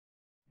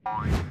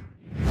Hello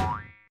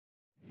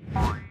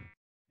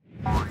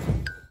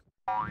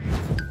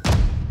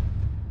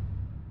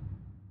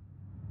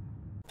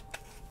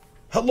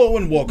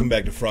and welcome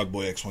back to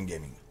Frogboy X1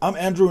 Gaming. I'm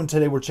Andrew and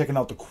today we're checking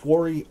out the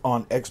Quarry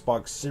on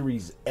Xbox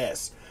Series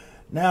S.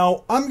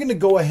 Now, I'm going to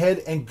go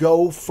ahead and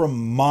go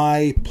from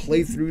my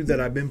playthrough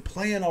that I've been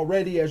playing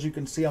already. As you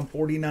can see, I'm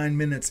 49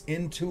 minutes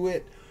into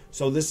it.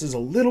 So this is a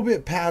little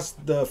bit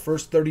past the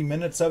first 30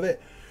 minutes of it.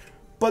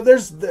 But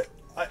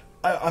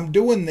I'm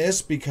doing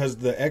this because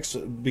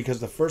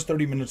the first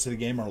 30 minutes of the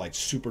game are like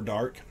super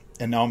dark.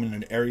 And now I'm in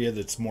an area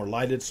that's more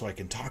lighted so I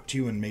can talk to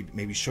you and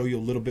maybe show you a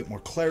little bit more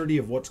clarity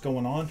of what's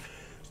going on.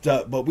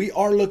 But we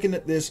are looking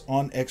at this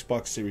on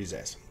Xbox Series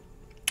S.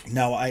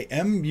 Now, I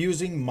am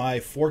using my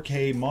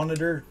 4K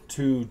monitor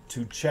to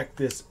check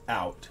this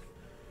out.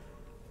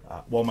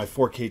 Well, my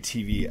 4K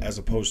TV as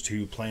opposed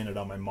to playing it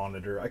on my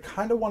monitor. I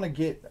kind of want to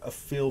get a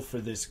feel for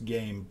this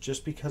game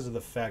just because of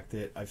the fact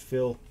that I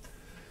feel...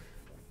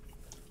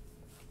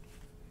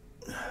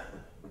 Is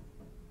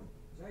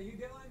that you,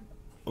 Dylan?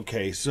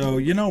 Okay, so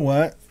you know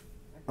what?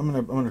 I'm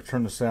gonna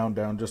turn the sound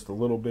down just a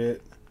little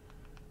bit.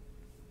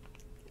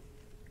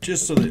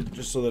 Just so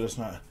that it's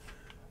not...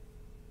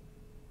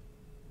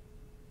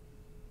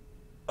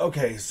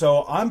 Okay,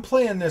 so I'm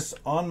playing this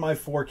on my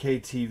 4K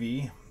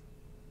TV.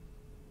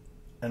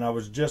 And I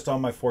was just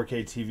on my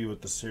 4K TV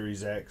with the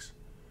Series X.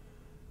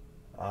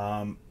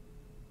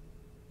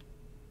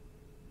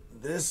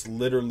 This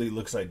literally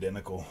looks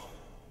identical.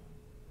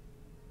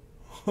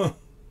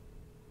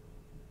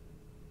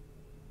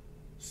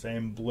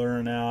 Same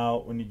blurring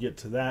out when you get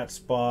to that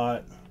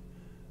spot.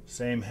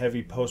 Same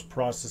heavy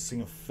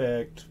post-processing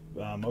effect.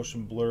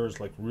 Motion blur is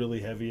like really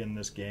heavy in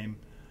this game.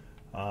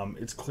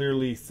 It's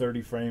clearly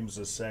 30 frames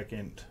a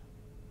second.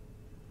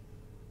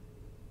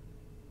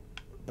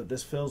 But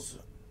this feels...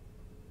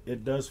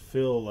 It does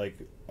feel like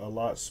a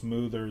lot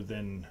smoother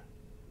than...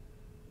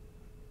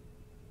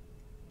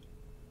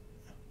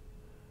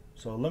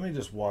 So let me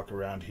just walk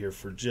around here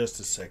for just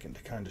a second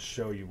to kind of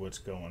show you what's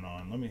going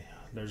on.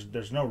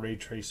 There's no ray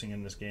tracing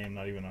in this game,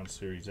 not even on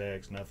Series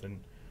X,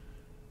 nothing.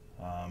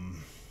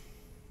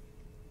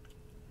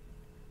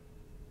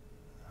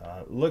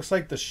 Looks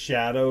like the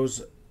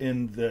shadows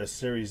in the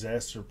Series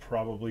S are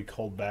probably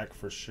culled back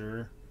for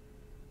sure.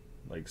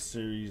 Like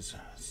Series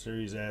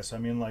S. I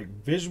mean, like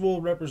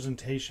visual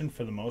representation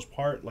for the most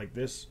part, like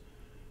this,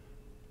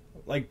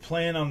 like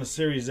playing on the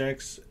Series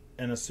X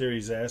and a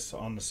Series S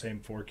on the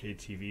same 4K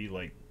TV,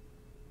 like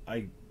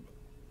I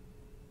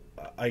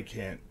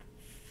can't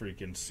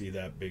freaking see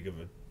that big of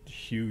a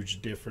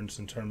huge difference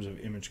in terms of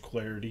image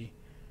clarity.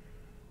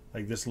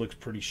 Like this looks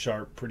pretty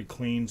sharp, pretty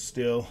clean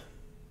still.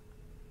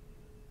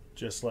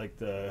 Just like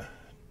the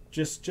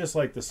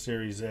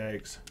Series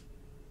X.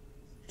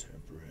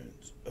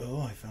 Temperance.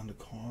 Oh, I found a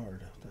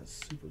card. That's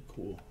super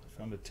cool. I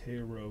found a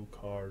tarot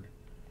card.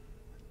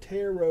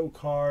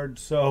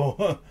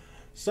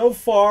 So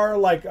far,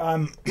 like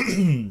I'm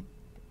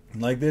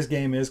like this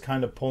game is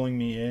kind of pulling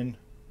me in.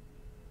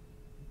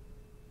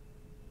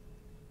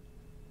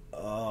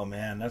 Oh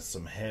man, that's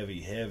some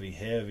heavy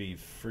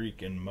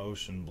freaking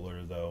motion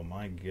blur though.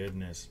 My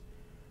goodness.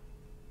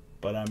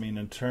 But I mean,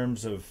 in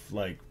terms of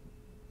like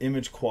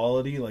image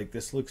quality, like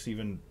this looks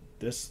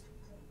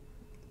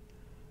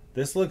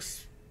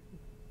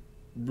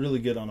really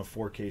good on a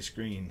 4K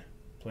screen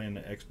playing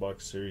the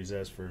Xbox Series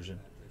S version.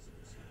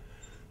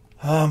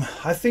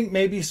 I think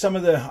maybe some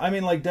of the, I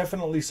mean, like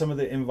definitely some of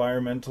the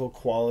environmental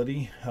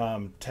quality,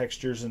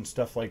 textures and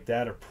stuff like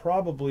that are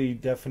probably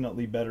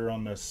definitely better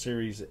on the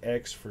Series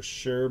X for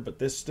sure, but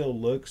this still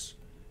looks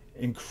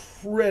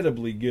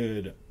incredibly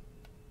good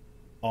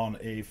on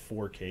a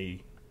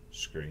 4K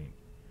screen.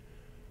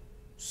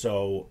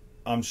 So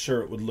I'm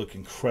sure it would look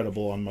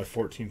incredible on my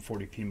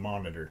 1440p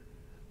monitor.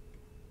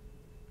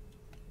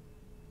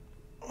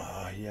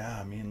 Yeah,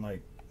 I mean,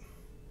 like,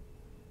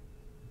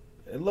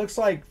 it looks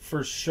like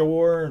for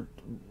sure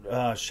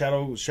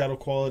shadow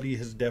quality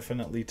has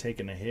definitely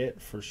taken a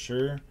hit for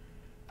sure.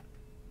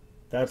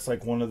 That's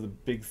like one of the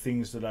big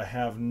things that I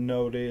have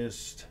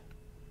noticed.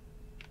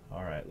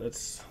 All right,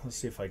 let's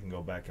see if I can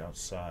go back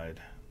outside.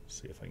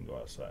 See if I can go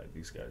outside.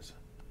 These guys.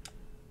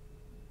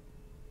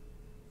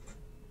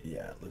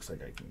 Yeah, it looks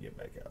like I can get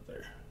back out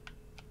there.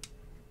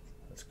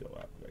 Let's go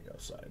back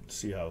outside.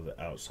 See how the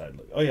outside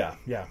looks. Oh yeah.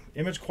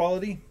 Image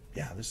quality.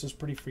 Yeah, this is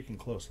pretty freaking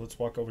close. Let's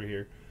walk over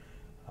here.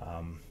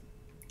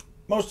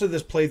 Most of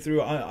this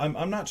playthrough,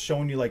 I'm not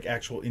showing you like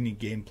actual any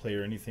gameplay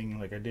or anything.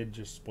 Like I did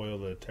just spoil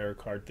the tarot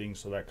card thing,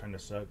 so that kind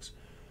of sucks.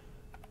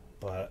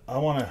 But I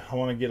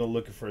wanna get a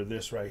look for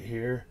this right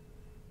here.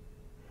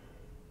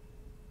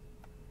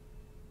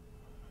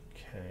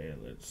 Okay,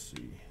 let's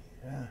see.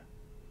 Yeah,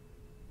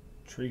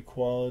 tree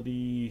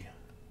quality,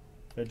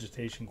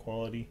 vegetation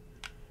quality.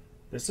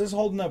 This is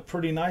holding up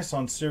pretty nice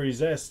on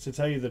Series S, to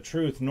tell you the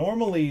truth.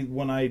 Normally,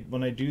 when I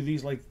do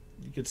these, like,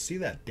 you could see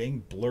that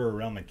dang blur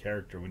around the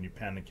character when you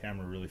pan the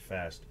camera really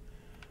fast.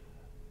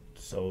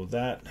 So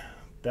that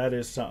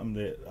is something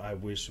that I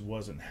wish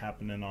wasn't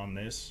happening on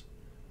this.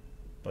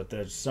 But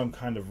there's some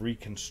kind of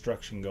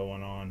reconstruction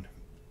going on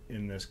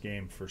in this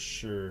game for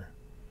sure.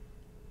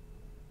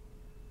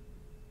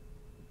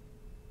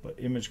 But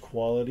image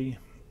quality,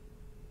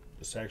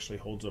 this actually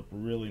holds up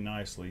really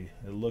nicely.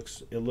 It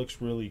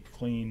looks really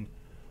clean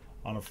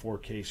on a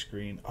 4K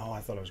screen. Oh,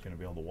 I thought I was going to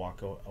be able to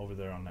walk over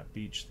there on that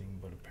beach thing,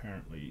 but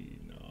apparently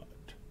not.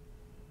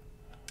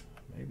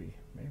 Maybe.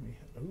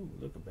 Ooh,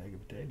 look, a bag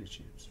of potato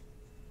chips.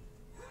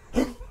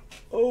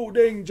 Oh,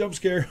 dang, jump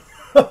scare.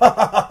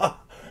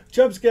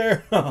 Jump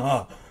scare.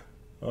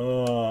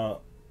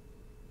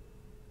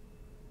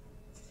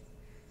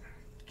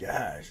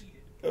 Gosh.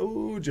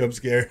 Oh, jump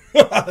scare.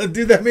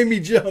 Dude, that made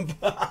me jump.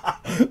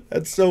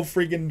 That's so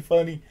freaking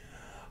funny.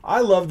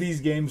 I love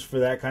these games for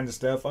that kind of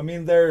stuff. I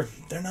mean, they're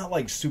not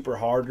like super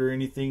hard or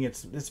anything.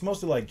 It's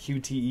mostly like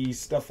QTE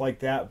stuff like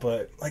that,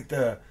 but like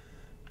the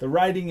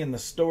writing and the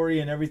story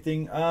and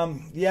everything,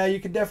 yeah, you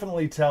can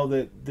definitely tell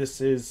that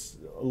this is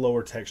a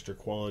lower texture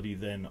quality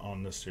than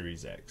on the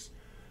Series X.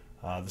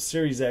 The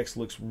Series X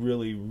looks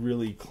really,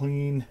 really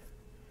clean.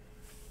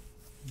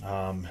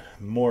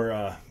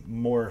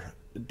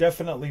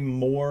 Definitely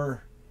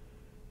more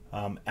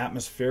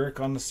atmospheric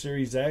on the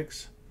Series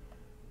X.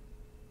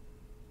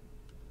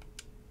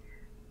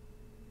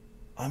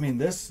 I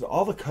mean,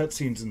 all the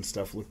cutscenes and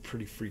stuff look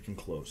pretty freaking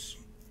close.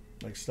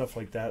 Like stuff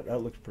like that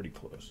looks pretty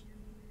close.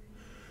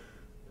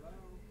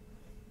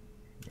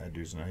 That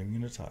dude's not even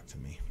gonna talk to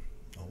me.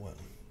 Oh well.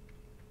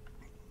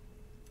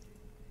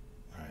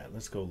 Alright,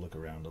 let's go look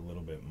around a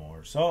little bit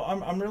more. So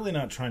I'm really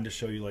not trying to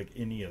show you like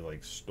any of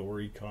like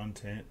story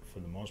content for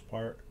the most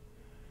part.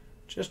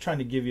 Just trying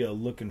to give you a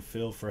look and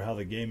feel for how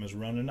the game is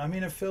running. I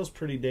mean, it feels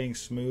pretty dang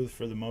smooth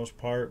for the most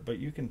part, but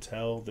you can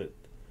tell that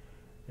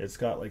it's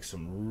got like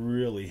some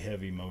really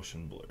heavy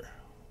motion blur,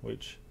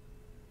 which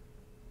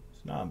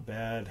is not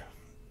bad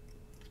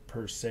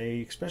per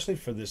se, especially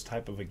for this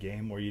type of a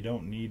game where you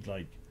don't need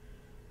like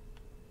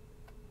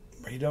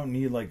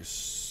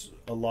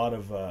a lot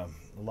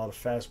of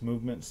fast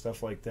movement and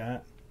stuff like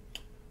that.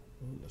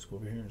 Ooh, let's go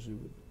over here and see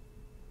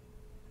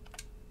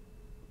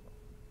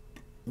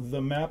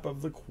the map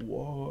of the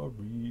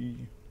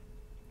Quarry.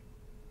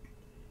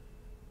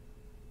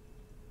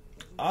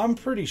 I'm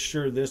pretty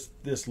sure this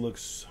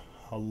looks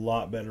a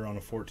lot better on a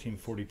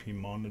 1440p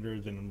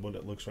monitor than what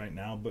it looks right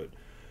now, but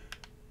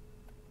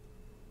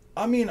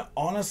I mean,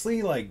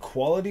 honestly, like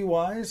quality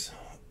wise,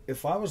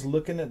 if I was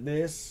looking at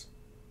this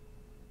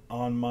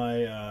on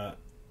my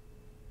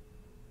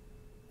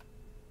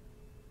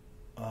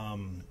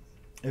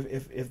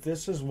if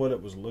this is what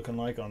it was looking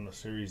like on the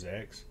Series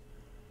X,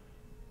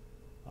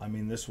 I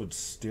mean, this would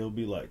still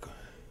be like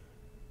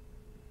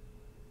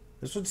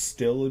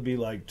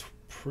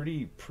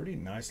pretty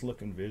nice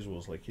looking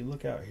visuals. Like you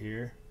look out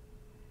here,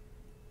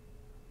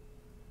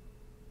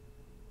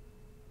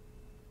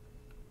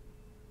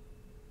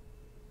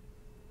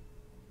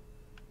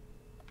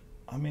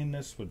 I mean,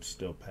 this would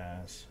still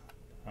pass.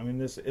 I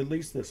mean, at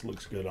least this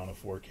looks good on a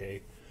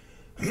 4K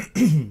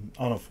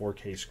on a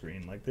 4K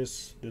screen. Like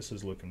this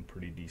is looking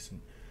pretty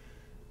decent.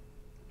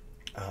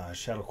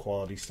 Shadow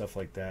quality, stuff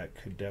like that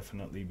could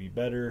definitely be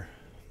better,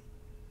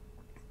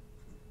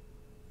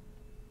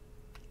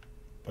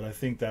 but I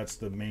think that's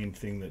the main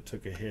thing that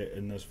took a hit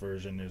in this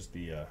version is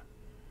the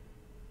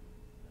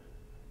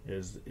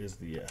okay,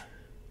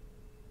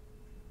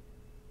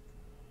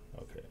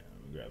 let me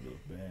grab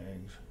those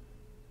bags.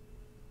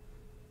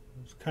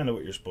 It's kind of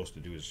what you're supposed to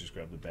do, is just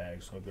grab the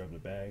bags. So I'll grab the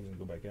bags and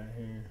go back out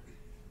here.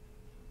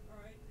 All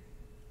right.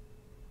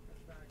 Got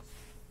your bags.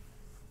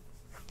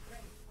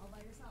 Ready? All by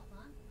yourself,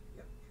 huh?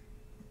 Yep.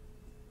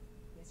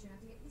 Guess you have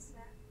to get used to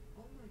that.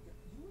 Oh my god,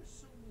 you are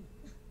so mean.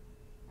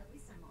 At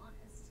least I'm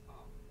honest.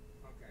 Oh,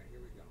 okay,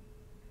 here we go.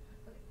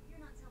 Okay,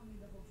 you're not telling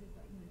me the whole truth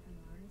about you and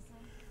Emma, are you,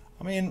 son?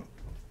 I mean,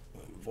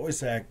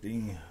 voice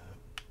acting.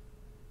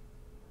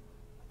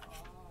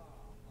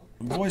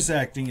 Voice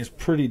acting is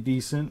pretty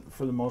decent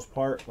for the most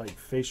part. Like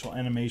facial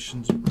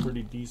animations are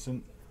pretty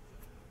decent.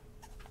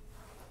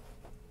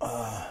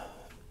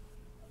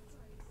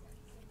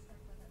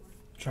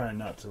 Trying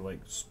not to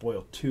like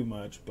spoil too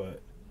much, but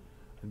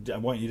I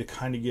want you to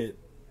kind of get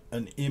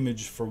an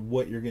image for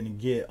what you're going to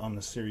get on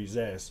the Series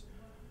S,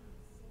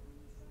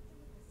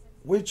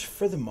 which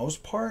for the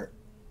most part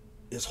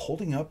is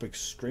holding up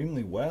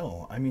extremely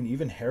well. I mean,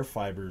 even hair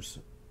fibers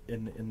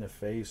in the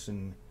face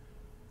and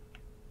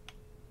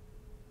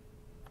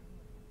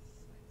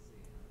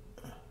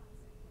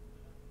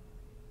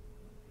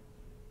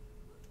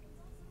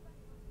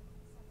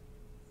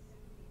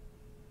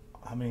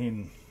I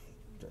mean,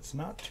 that's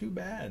not too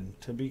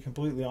bad, to be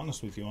completely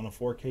honest with you. On a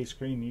 4K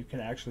screen, you can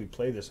actually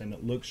play this, and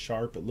it looks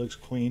sharp, it looks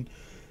clean,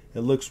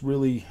 it looks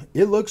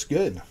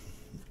good.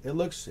 It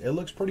looks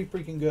pretty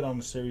freaking good on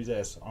the Series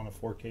S on a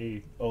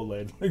 4K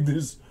OLED. Like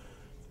this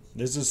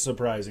is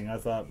surprising. I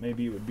thought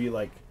maybe it would be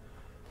like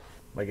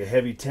a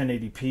heavy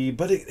 1080p,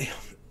 but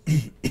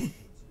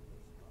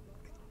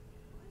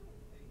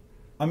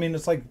I mean,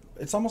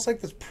 it's almost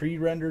like this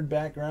pre-rendered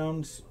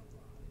backgrounds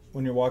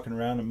when you're walking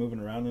around and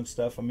moving around and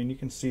stuff. I mean, you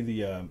can see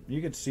the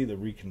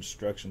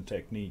reconstruction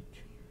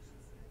technique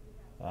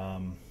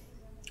on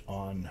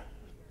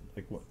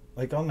like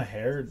like on the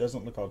hair, it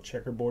doesn't look all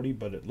checkerboardy,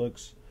 but it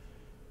looks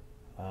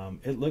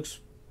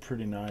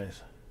pretty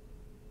nice.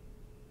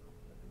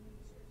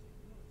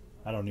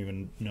 I don't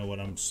even know what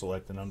I'm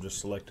selecting. I'm just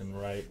selecting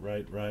right.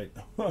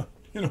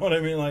 You know what I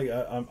mean? Like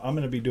I'm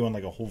going to be doing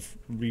like a whole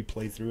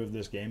replay through of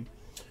this game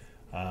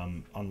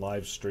on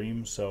live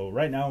stream. So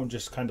right now I'm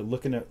just kind of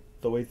looking at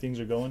the way things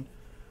are going.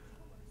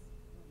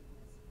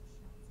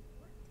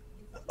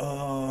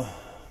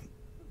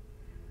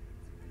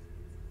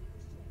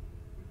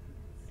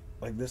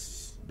 Like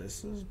this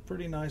is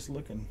pretty nice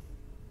looking.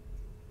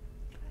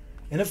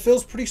 And it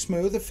feels pretty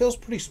smooth. It feels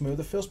pretty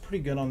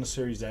good on the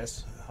Series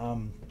S.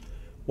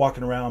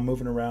 Walking around,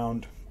 moving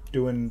around,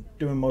 doing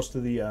most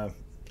of the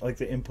like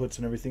the inputs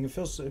and everything. It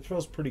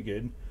feels pretty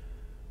good.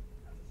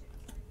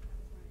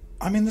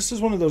 I mean, this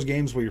is one of those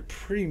games where you're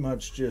pretty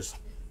much just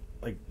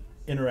like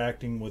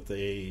interacting with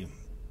a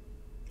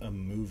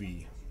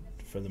movie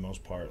for the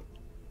most part.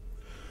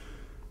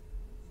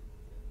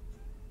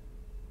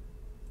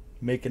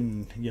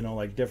 Making, you know,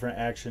 like different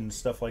actions,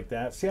 stuff like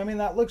that. See, I mean,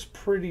 that looks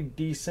pretty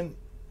decent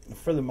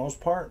for the most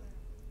part.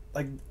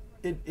 Like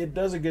it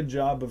does a good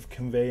job of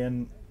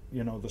conveying,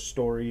 you know, the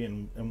story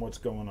and what's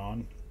going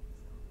on.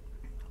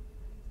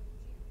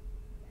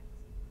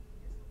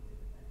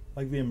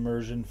 Like the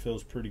immersion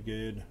feels pretty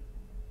good.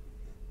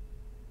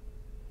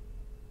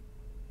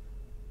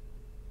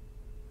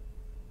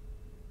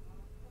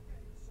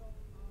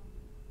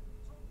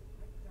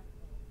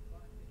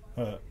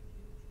 Uh,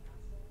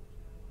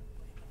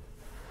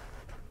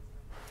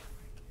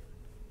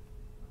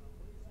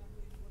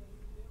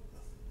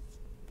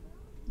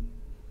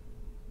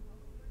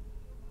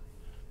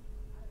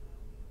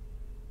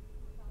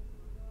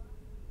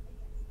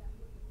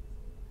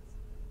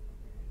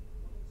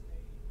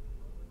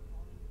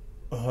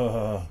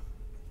 uh,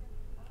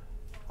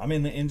 I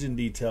mean, the engine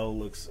detail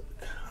looks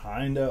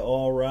kind of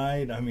all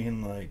right. I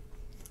mean, like,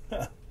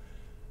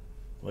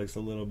 looks a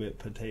little bit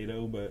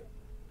potato, but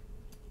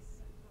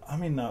I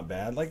mean, not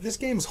bad. Like, this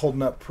game's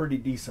holding up pretty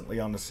decently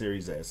on the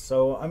Series S.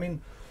 So, I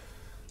mean,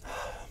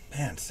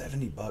 man,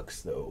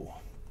 $70 though.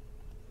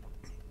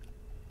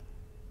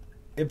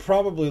 It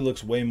probably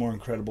looks way more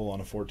incredible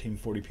on a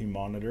 1440p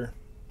monitor.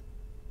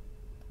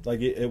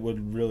 Like, it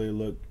would really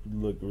look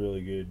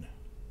really good.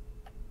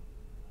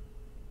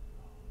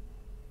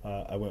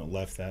 I went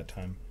left that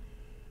time.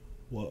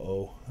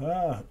 Whoa.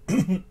 Ah.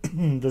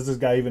 Does this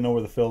guy even know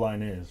where the fill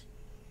line is?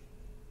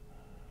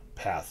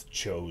 Path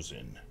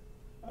chosen.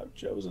 I've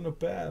chosen a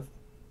path.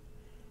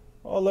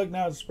 Oh, look,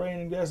 now it's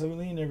spraying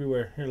gasoline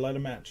everywhere. Here, light a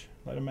match.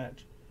 Light a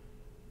match.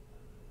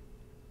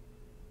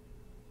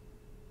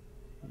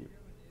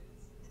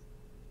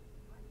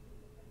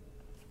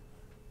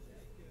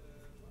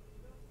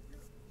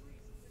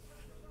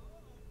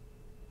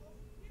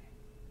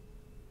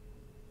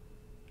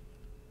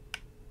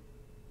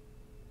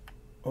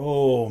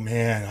 Oh,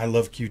 man. I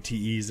love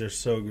QTEs. They're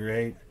so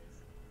great.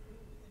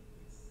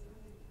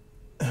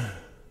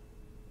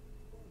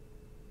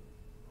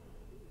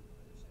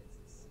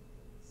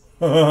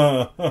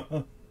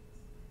 Oh,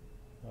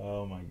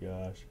 my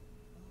gosh.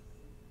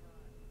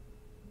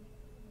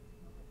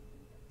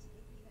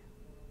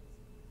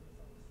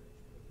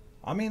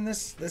 I mean,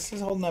 this is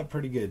holding up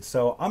pretty good.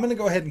 So I'm gonna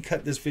go ahead and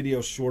cut this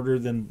video shorter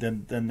than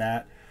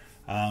that,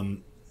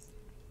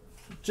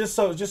 just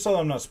so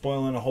I'm not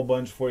spoiling a whole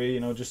bunch for you. You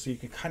know, just so you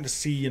can kind of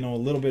see, you know, a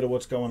little bit of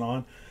what's going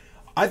on.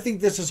 I think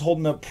this is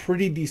holding up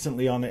pretty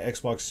decently on the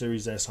Xbox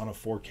Series S on a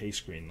 4K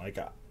screen. Like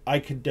I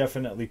could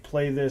definitely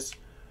play this.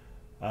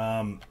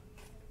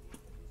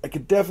 I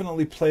could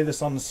definitely play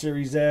this on the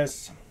Series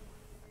S.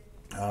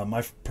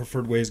 My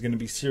preferred way is going to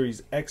be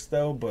Series X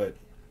though, but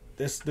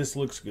this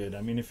looks good.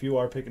 I mean, if you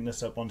are picking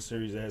this up on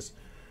Series S,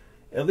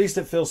 at least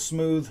it feels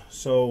smooth.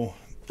 So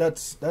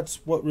that's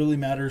what really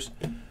matters.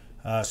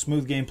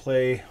 Smooth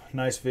gameplay,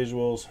 nice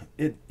visuals.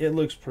 It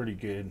looks pretty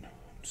good.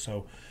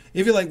 So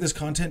if you like this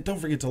content, don't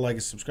forget to like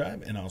and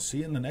subscribe, and I'll see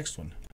you in the next one.